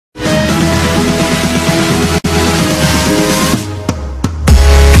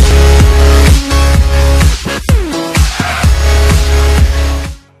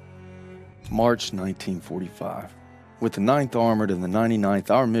March 1945. With the 9th Armored and the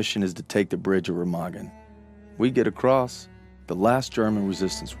 99th, our mission is to take the bridge of Remagen. We get across, the last German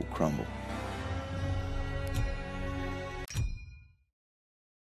resistance will crumble.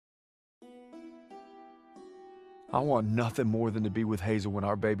 I want nothing more than to be with Hazel when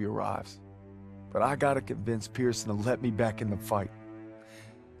our baby arrives. But I gotta convince Pearson to let me back in the fight.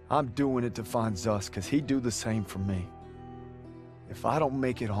 I'm doing it to find Zus, because he'd do the same for me. If I don't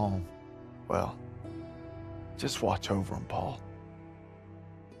make it home, well, just watch over him, Paul.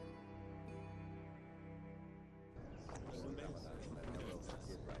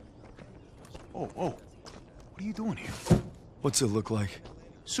 Oh, what are you doing here? What's it look like?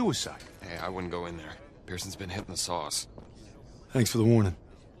 Suicide. Hey, I wouldn't go in there. Pearson's been hitting the sauce. Thanks for the warning.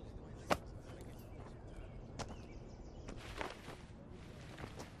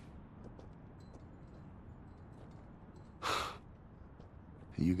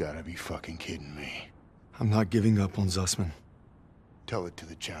 You gotta be fucking kidding me. I'm not giving up on Zussman. Tell it to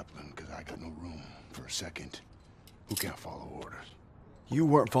the chaplain, because I got no room for a second who can't follow orders. You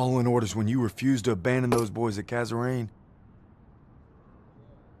weren't following orders when you refused to abandon those boys at RHINE.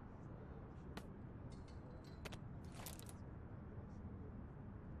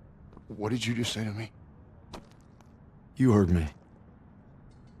 What did you just say to me? You heard me.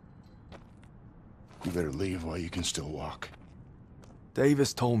 You better leave while you can still walk.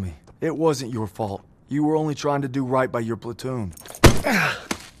 Davis told me. It wasn't your fault. You were only trying to do right by your platoon.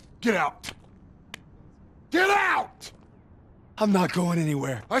 Get out! Get out! I'm not going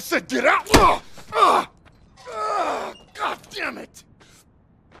anywhere. I said get out! God damn it!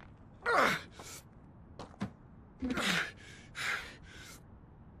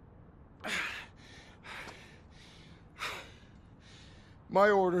 My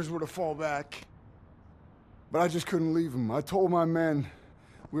orders were to fall back. But I just couldn't leave them. I told my men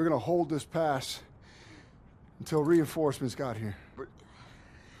we were gonna hold this pass until reinforcements got here. But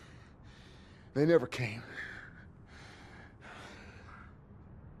they never came.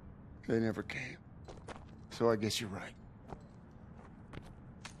 They never came. So I guess you're right.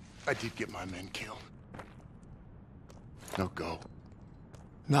 I did get my men killed. Now go.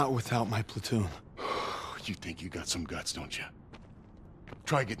 Not without my platoon. You think you got some guts, don't you?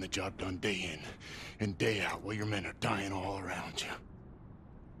 Try getting the job done day in and day out while your men are dying all around you.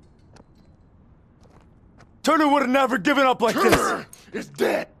 Turner would have never given up like Turner this. is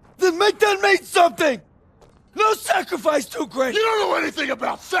dead. Then make that mean something! No sacrifice too great! You don't know anything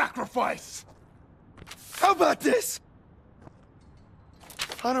about sacrifice! How about this?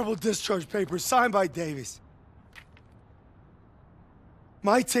 Honorable discharge papers signed by Davis.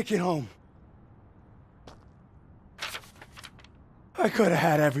 My ticket home. I could have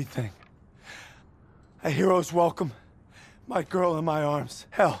had everything. A hero's welcome, my girl in my arms.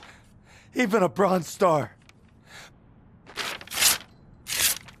 Hell, even a Bronze Star.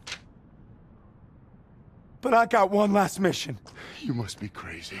 But I got one last mission. You must be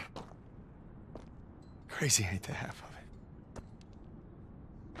crazy. Crazy ain't the half of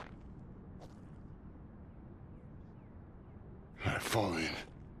it. All right, fall in.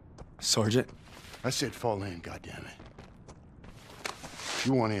 Sergeant? I said fall in, goddammit. If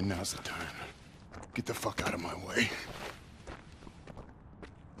you want in, now's the time. Get the fuck out of my way.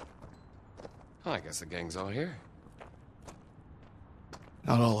 Oh, I guess the gang's all here.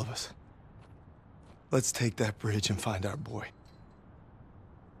 Not all of us. Let's take that bridge and find our boy.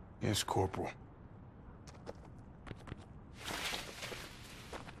 Yes, Corporal.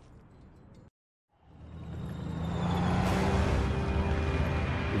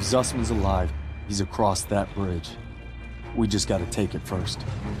 If Zussman's alive, he's across that bridge. We just gotta take it first.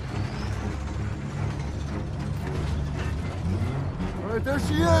 All right, there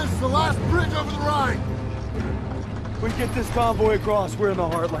she is, the last bridge over the Rhine. We get this convoy across, we're in the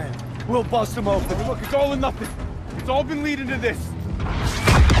heartland. We'll bust them open. Look, it's all or nothing. It's all been leading to this.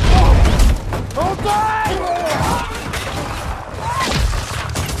 Hold on!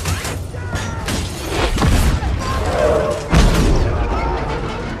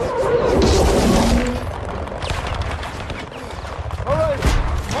 All right,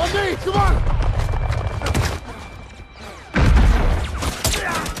 on me, come on!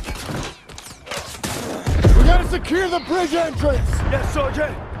 We gotta secure the bridge entrance! Yes,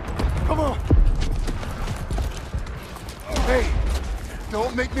 Sergeant. Come on. Hey,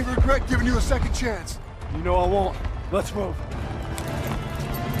 don't make me regret giving you a second chance. You know I won't. Let's move.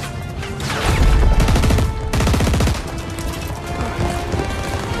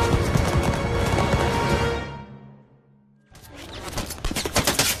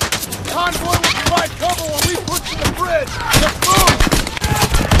 Convoy will provide cover while we push to the bridge. Let's move!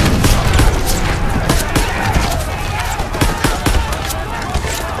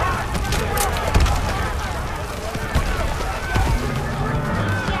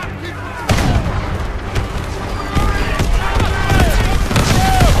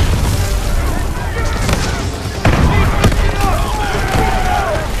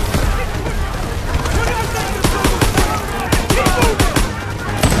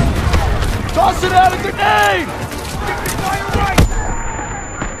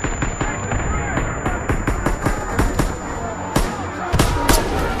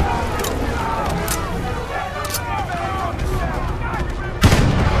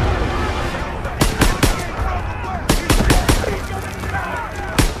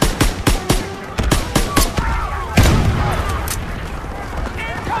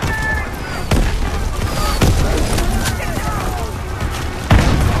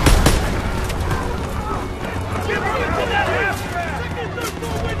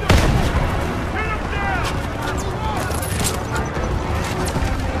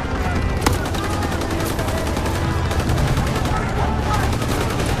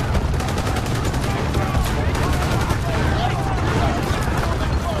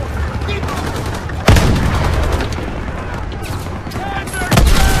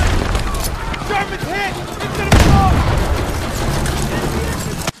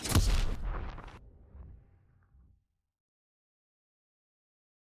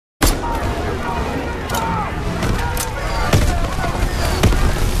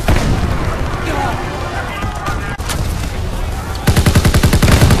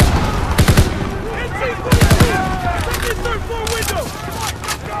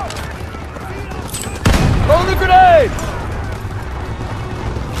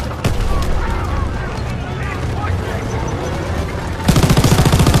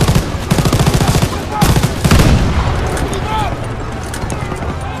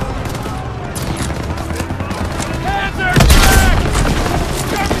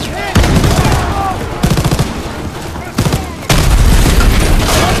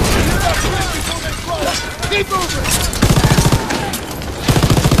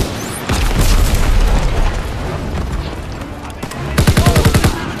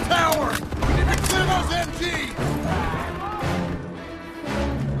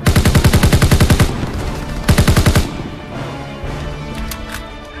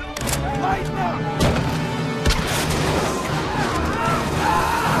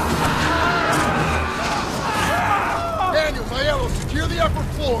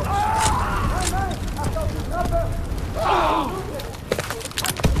 reinforced.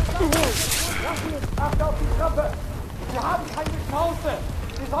 Acht auf die Treppe! Wir haben keine Chance!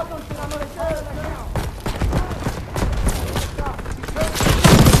 Sie sollten uns den Amerikanern erklären!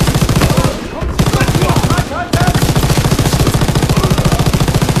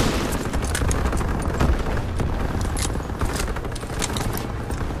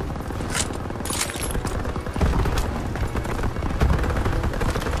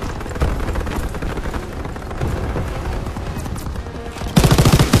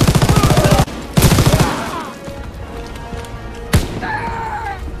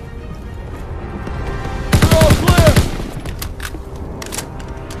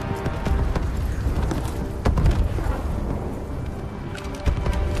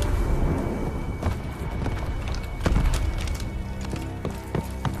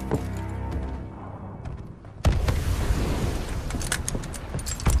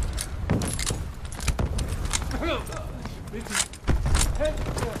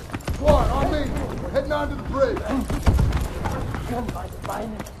 Squad, on me. We're heading on to the bridge.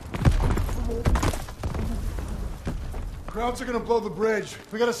 Krauts are gonna blow the bridge.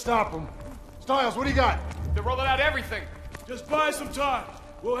 We gotta stop them. Stiles, what do you got? They're rolling out everything. Just buy some time.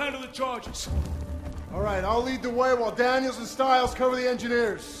 We'll handle the charges. All right, I'll lead the way while Daniels and Stiles cover the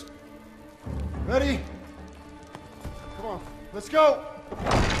engineers. Ready? Come on, let's go.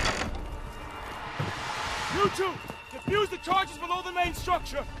 You two, defuse the charges below the main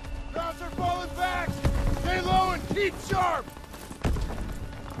structure. Krauts are falling back. Stay low and keep sharp.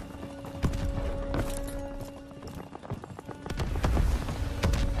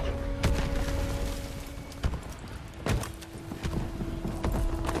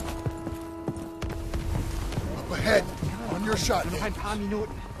 Up ahead, on your shot. Noch ein paar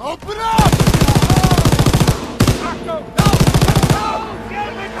Minuten. Open up! Achtung! No!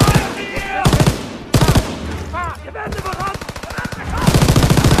 Get me out of here! Gewende bereit!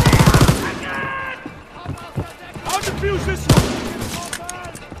 I'll defuse this one!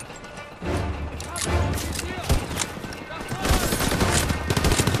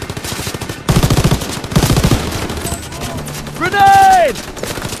 Grenade!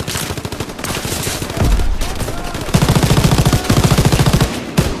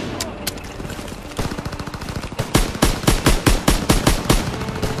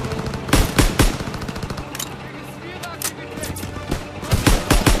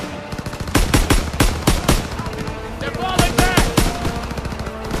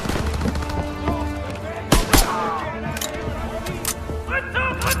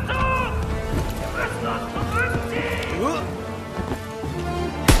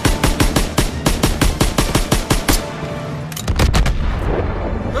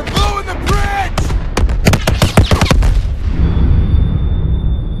 They're blowing the bridge!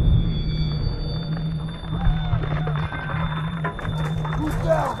 Who's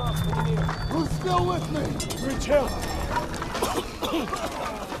down? Who's still with me? Bridge held.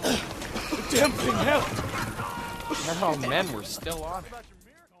 The damn thing held. Oh, men were still on it.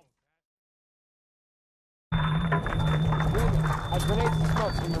 I have grenades and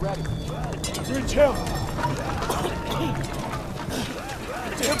smokes when you're ready. Bridge held.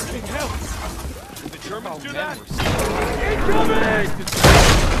 The damn thing held. Did the Germans do Men that? were still Incoming!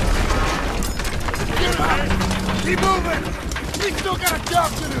 Get out! Keep moving! We still got a job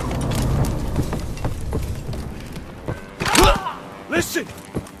to do! Listen!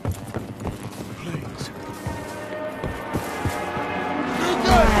 Please. Do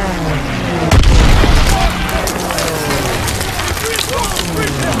good!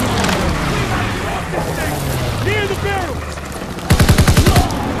 Near the barrel!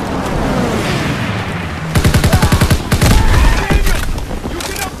 Daniel! You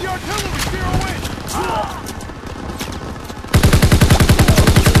get up the artillery, zero in!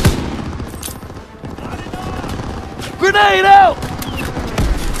 Grenade out!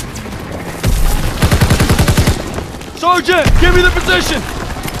 Sergeant, give me the position!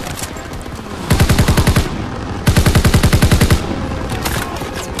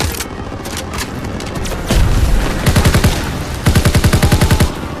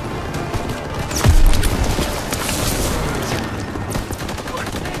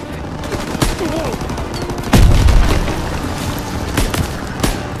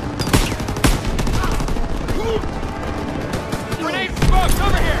 Grenade smokes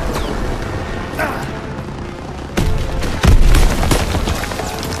over here!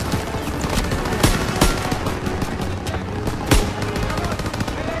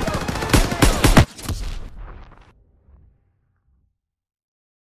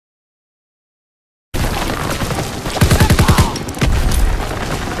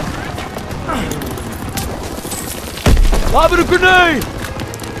 Lobbing a grenade!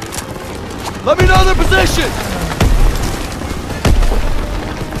 Let me know their position!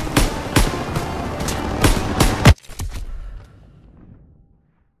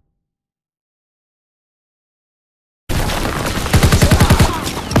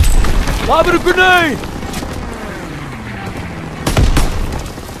 Lobbing a grenade!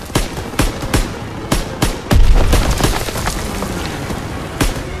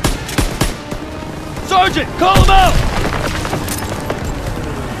 Sergeant, call him out!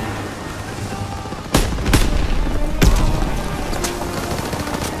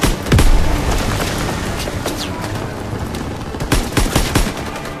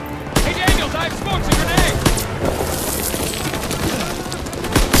 Hey, Daniels, I have smokes and grenades!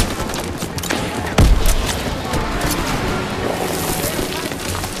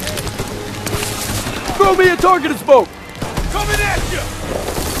 Throw me a target and smoke! Coming at you!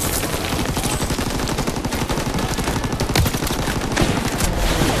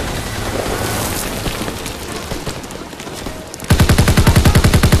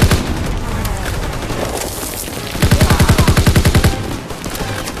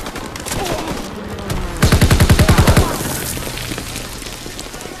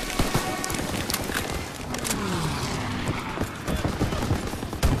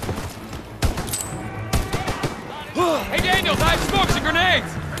 Hey, Daniels, I have smokes and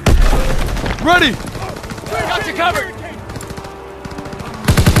grenades! Ready! Got you covered!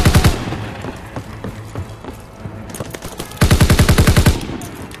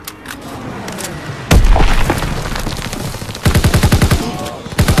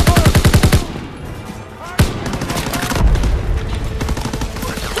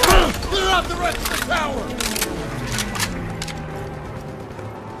 Clear out the rest of the tower!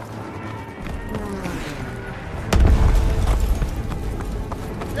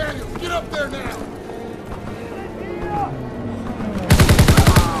 Daniel, get up there now!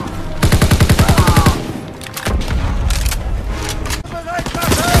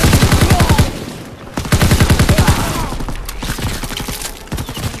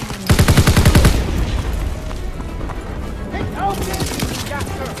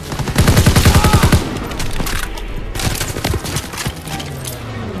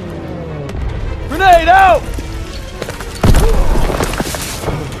 Grenade out!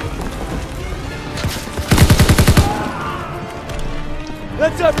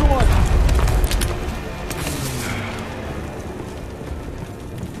 That's everyone!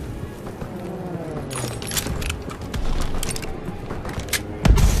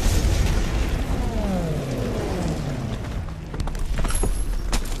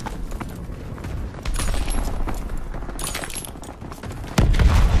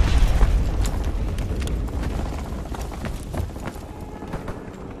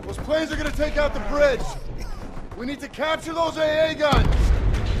 Those planes are gonna take out the bridge. We need to capture those AA guns.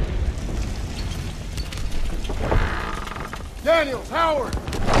 Daniels, Howard,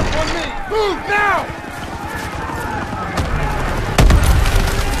 on me. Move now!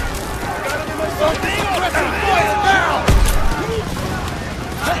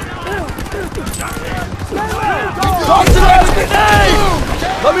 Talk to them! Grenade!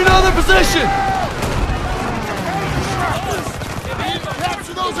 Let me know their position!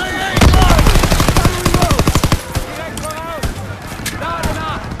 Capture those AA guns!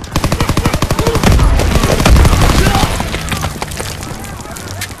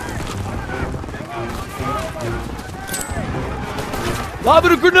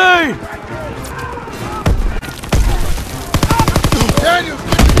 Lobbing a grenade! Daniels,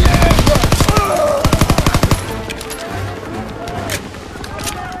 get to the AA guns!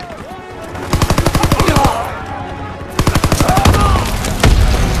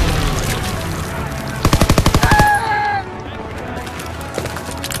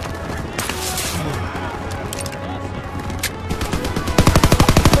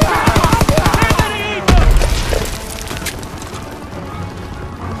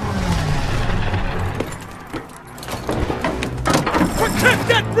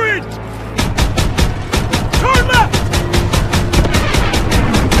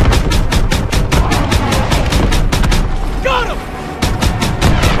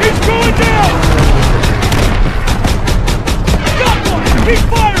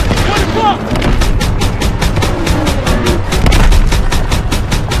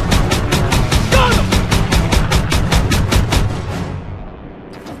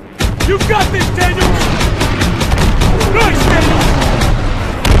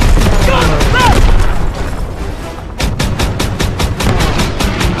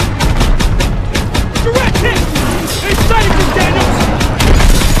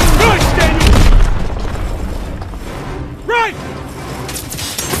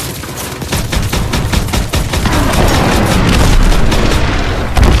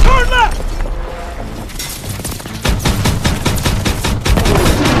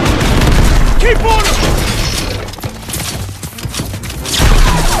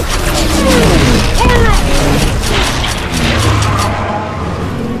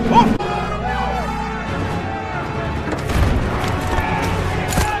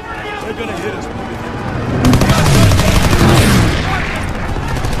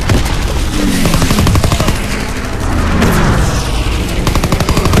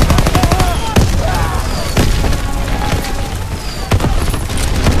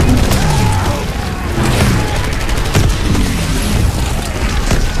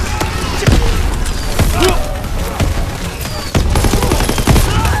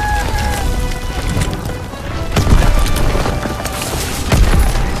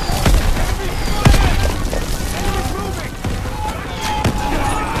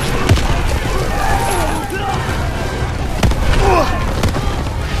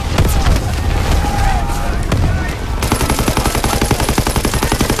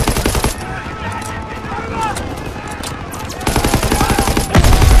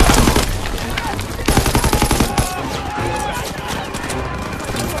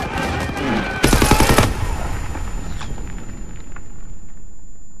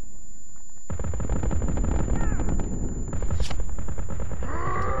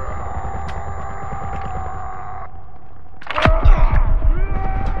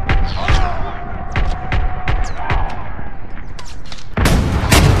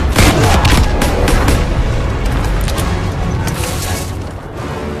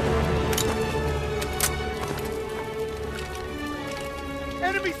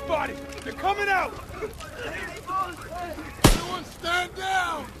 Enemy spotted! They're coming out! Everyone stand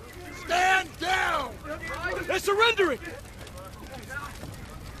down! Stand down! They're surrendering!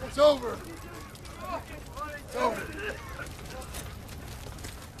 It's over. It's over.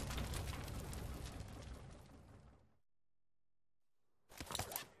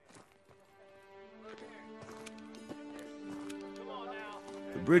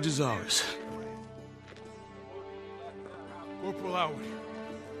 The bridge is ours. Corporal Howard.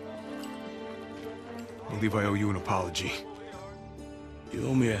 I believe I owe you an apology. You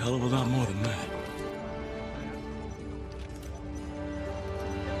owe me a hell of a lot more than that.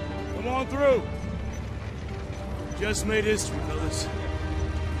 Come on through! Just made history, fellas.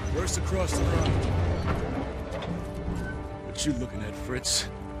 First across the line. What you looking at, Fritz?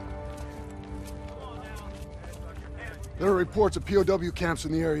 There are reports of POW camps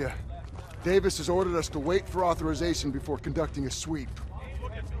in the area. Davis has ordered us to wait for authorization before conducting a sweep.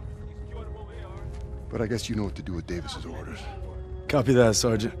 But I guess you know what to do with Davis's orders. Copy that,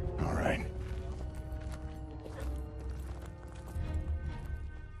 Sergeant. All right.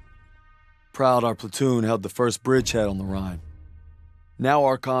 Proud our platoon held the first bridgehead on the Rhine. Now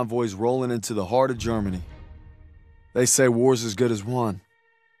our convoy's rolling into the heart of Germany. They say war's as good as won.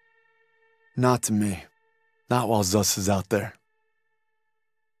 Not to me. Not while Zuss is out there.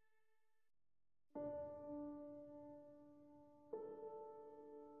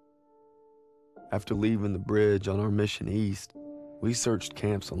 After leaving the bridge on our mission east, we searched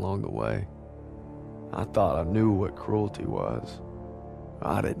camps along the way. I thought I knew what cruelty was.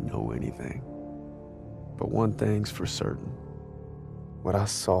 I didn't know anything. But one thing's for certain. What I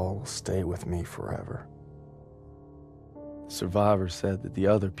saw will stay with me forever. The survivors said that the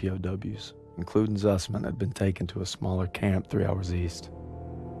other POWs, including Zussman, had been taken to a smaller camp 3 hours east.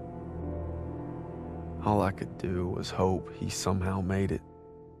 All I could do was hope he somehow made it.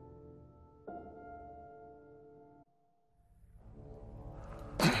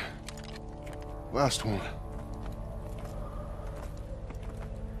 Last one.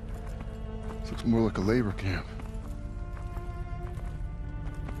 This looks more like a labor camp.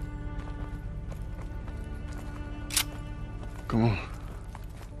 Come on.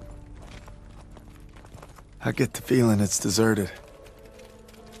 I get the feeling it's deserted.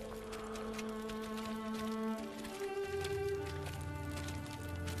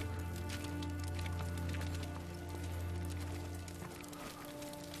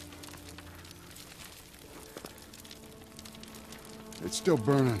 It's still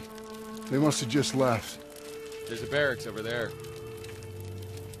burning. They must have just left. There's a barracks over there.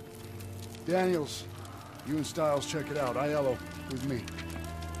 Daniels, you and Stiles check it out. Aiello, with me.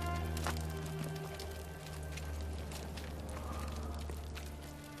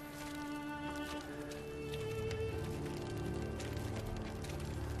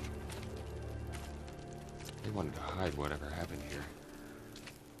 They wanted to hide whatever happened here.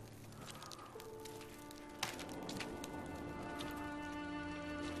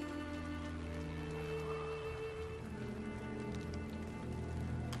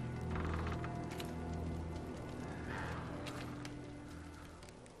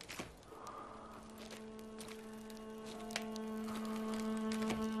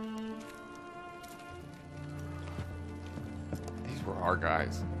 These were our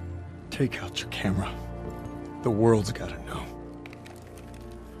guys. Take out your camera. The world's gotta know.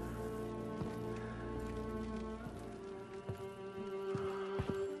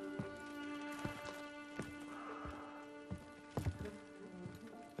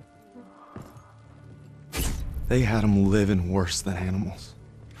 They had them living worse than animals.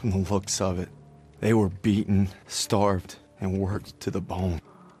 From the looks of it, they were beaten, starved, and worked to the bone.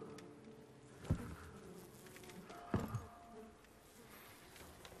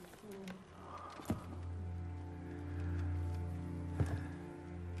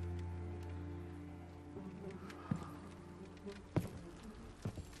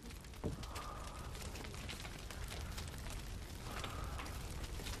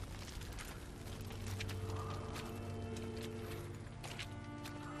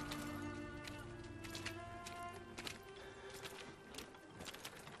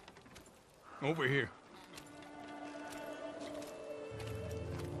 Over here.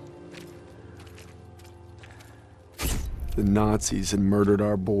 The Nazis had murdered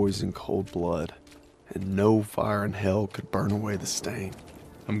our boys in cold blood, and no fire in hell could burn away the stain.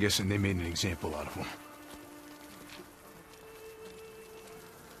 I'm guessing they made an example out of them.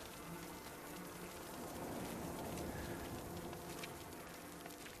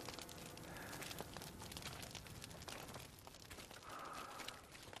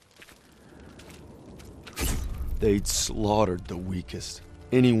 They'd slaughtered the weakest,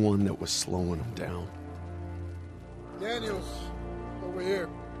 anyone that was slowing them down. Daniels, over here.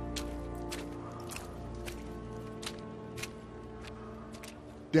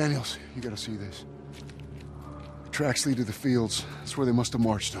 Daniels, you gotta see this. The tracks lead to the fields. That's where they must have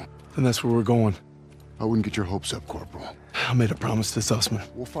marched them. And that's where we're going. I wouldn't get your hopes up, Corporal. I made a promise to Zussman.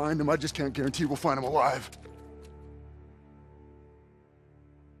 We'll find him. I just can't guarantee we'll find him alive.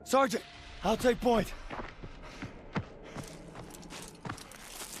 Sergeant, I'll take point.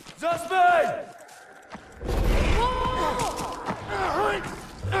 Zussman!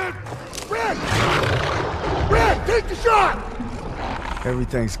 Red! Red, take the shot!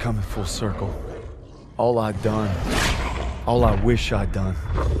 Everything's coming full circle. All I've done, all I wish I'd done.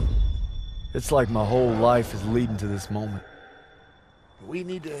 It's like my whole life is leading to this moment. We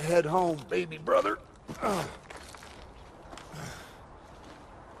need to head home, baby brother.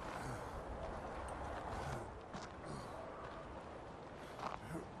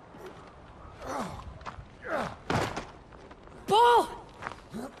 Paul!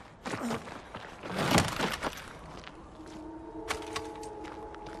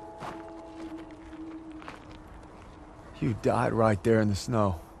 You died right there in the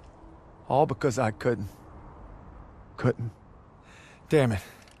snow. All because I couldn't. Damn it.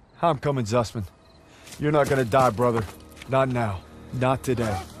 I'm coming, Zussman. You're not gonna die, brother. Not now. Not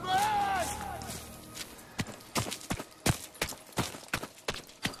today.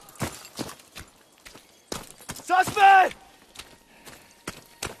 Zussman!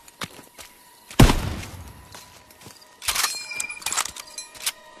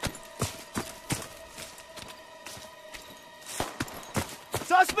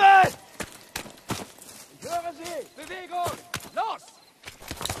 Zussman! Hören Sie! Bewegung! Los!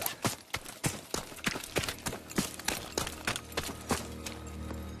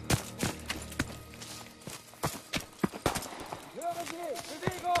 Hören Sie!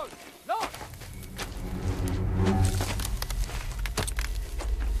 Bewegung! Los!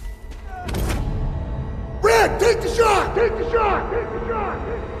 Red, take the shot! Take the shot! Take the shot!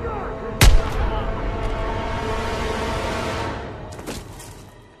 Take the shot!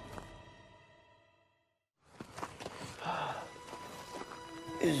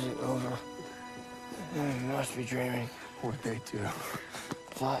 Is it over? You must be dreaming. What'd they do?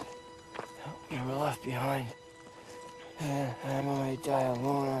 Thought you were left behind. And I'm gonna die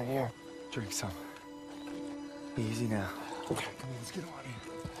alone out here. Drink some. Easy now. Okay, come on, let's get on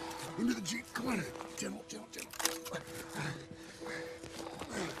in. Into the Jeep, come on. Gentle, gentle, gentle.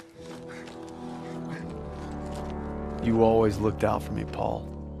 You always looked out for me, Paul.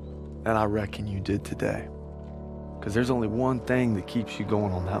 And I reckon you did today. Because there's only one thing that keeps you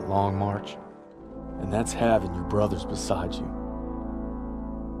going on that long march. And that's having your brothers beside you.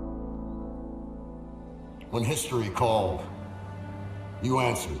 When history called, you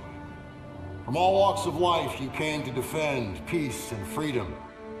answered. From all walks of life, you came to defend peace and freedom.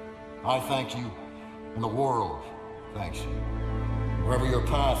 I thank you, and the world thanks you. Wherever your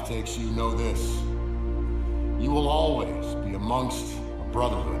path takes you, know this. You will always be amongst a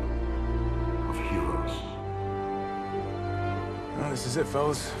brotherhood of heroes. Well, this is it,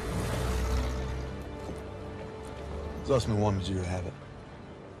 fellas. Zussman wanted you to have it.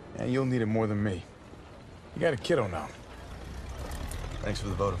 Yeah, you'll need it more than me. You got a kiddo now. Thanks for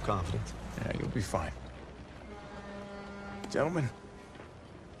the vote of confidence. Yeah, you'll be fine. Gentlemen.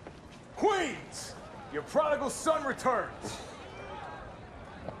 Queens! Your prodigal son returns!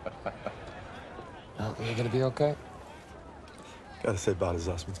 You gonna be okay? Gotta say bye to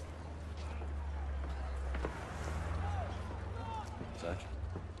Zussman. Sarge.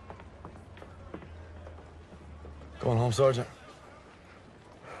 Going home, Sergeant?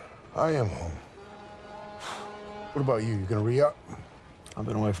 I am home. What about you? You gonna re-up? I've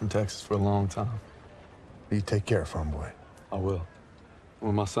been away from Texas for a long time. You take care, farm boy. I will.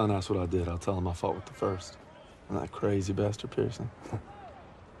 When my son asks what I did, I'll tell him I fought with the first. And that crazy bastard Pearson.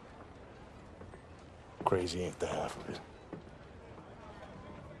 Crazy ain't the half of it.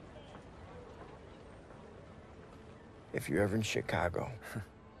 If you're ever in Chicago,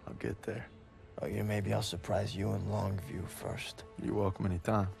 I'll get there. oh, maybe I'll surprise you in Longview first. You're welcome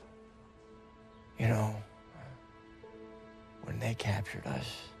anytime. You know, when they captured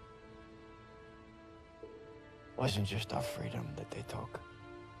us, it wasn't just our freedom that they took.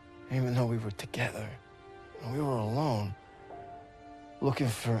 Even though we were together, and we were alone, looking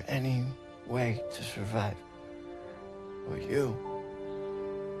for any way to survive. But you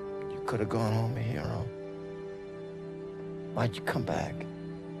could have gone home a hero. Why'd you come back?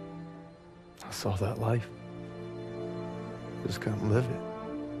 I saw that life. Just couldn't live it.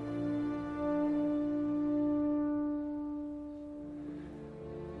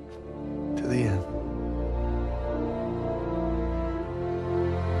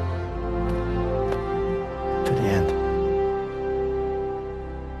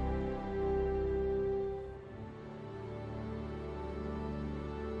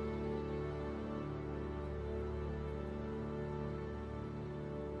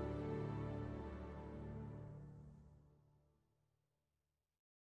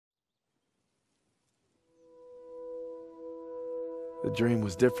 The dream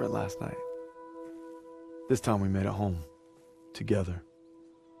was different last night. This time we made it home, together.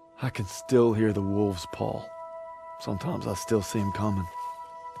 I can still hear the wolves' paw. Sometimes I still see him coming.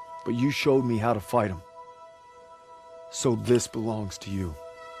 But you showed me how to fight him. So this belongs to you.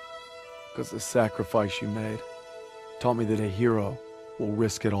 Because the sacrifice you made taught me that a hero will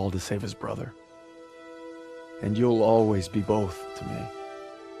risk it all to save his brother. And you'll always be both to me.